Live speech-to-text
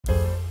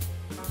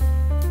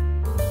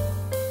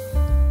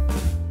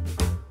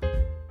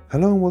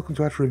Hello and welcome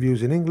to Atro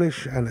Reviews in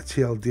English and a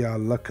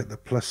TLDR look at the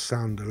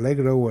Plussound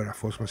Allegro, where I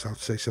force myself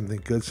to say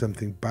something good,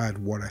 something bad,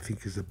 what I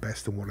think is the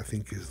best and what I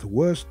think is the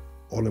worst,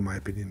 all in my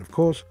opinion of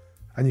course.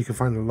 And you can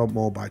find a lot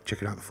more by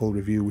checking out the full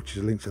review, which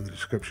is linked in the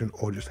description,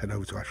 or just head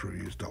over to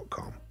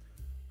atroreviews.com.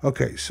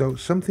 Okay, so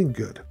something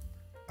good.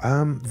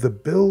 The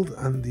build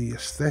and the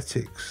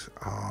aesthetics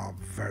are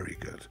very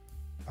good.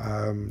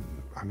 I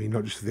mean,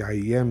 not just the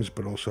IEMs,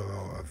 but also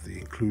of the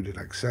included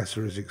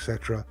accessories,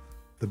 etc.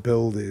 The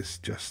build is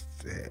just,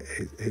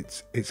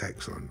 it's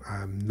excellent.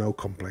 No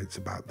complaints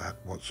about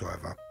that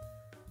whatsoever.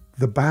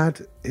 The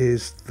bad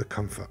is the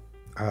comfort.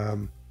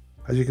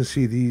 As you can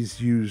see, these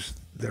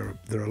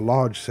they're a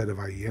large set of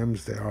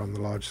IEMs. They are on the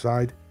large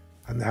side,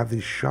 and they have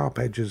these sharp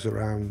edges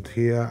around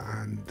here,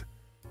 and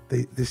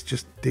this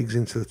just digs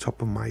into the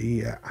top of my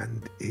ear,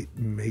 and it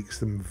makes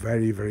them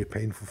very, very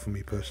painful for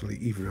me personally,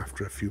 even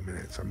after a few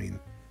minutes. I mean,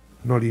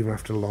 not even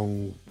after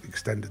long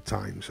extended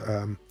times.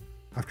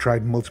 I've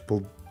tried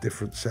multiple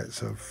different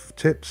sets of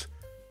tips,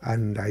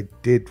 and I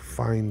did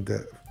find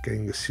that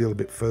getting the seal a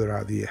bit further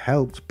out of the ear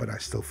helped, but I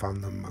still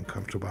found them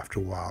uncomfortable after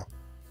a while,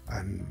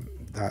 and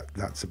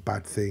that's a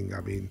bad thing.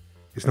 I mean,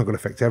 it's not going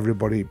to affect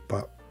everybody,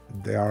 but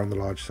they are on the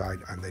large side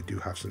and they do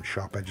have some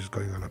sharp edges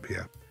going on up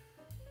here.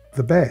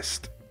 The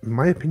best, in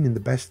my opinion,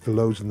 the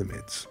lows and the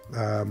mids.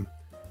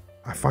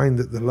 I find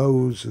that the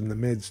lows and the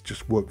mids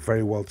just work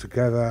very well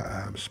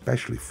together,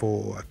 especially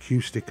for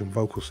acoustic and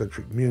vocal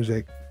centric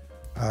music.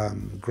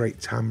 Great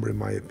timbre in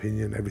my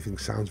opinion. Everything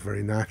sounds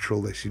very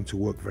natural. They seem to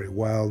work very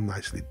well,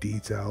 nicely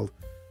detailed,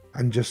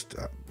 and just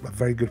a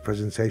very good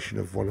presentation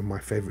of one of my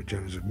favorite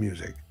genres of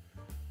music.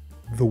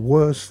 The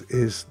worst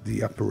is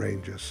the upper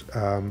ranges.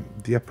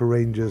 The upper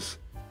ranges,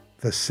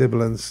 the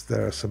sibilance,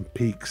 there are some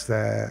peaks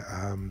there.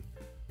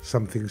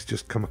 Some things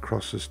just come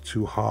across as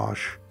too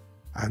harsh,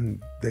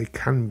 and they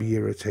can be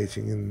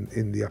irritating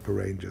in the upper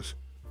ranges.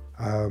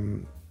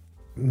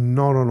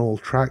 Not on all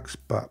tracks,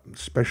 but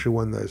especially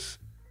when there's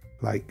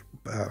like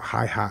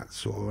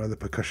hi-hats or other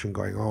percussion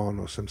going on,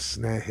 or some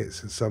snare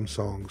hits in some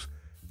songs,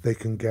 they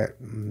can get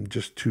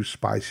just too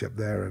spicy up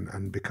there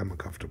and become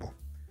uncomfortable.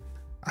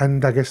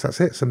 And I guess that's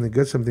it. Something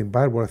good, something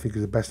bad, what I think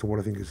is the best and what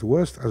I think is the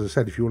worst. As I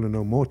said, if you want to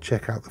know more,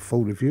 check out the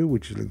full review,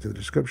 which is linked in the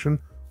description,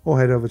 or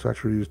head over to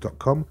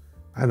atroreviews.com,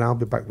 and I'll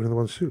be back with another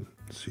one soon.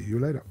 See you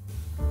later.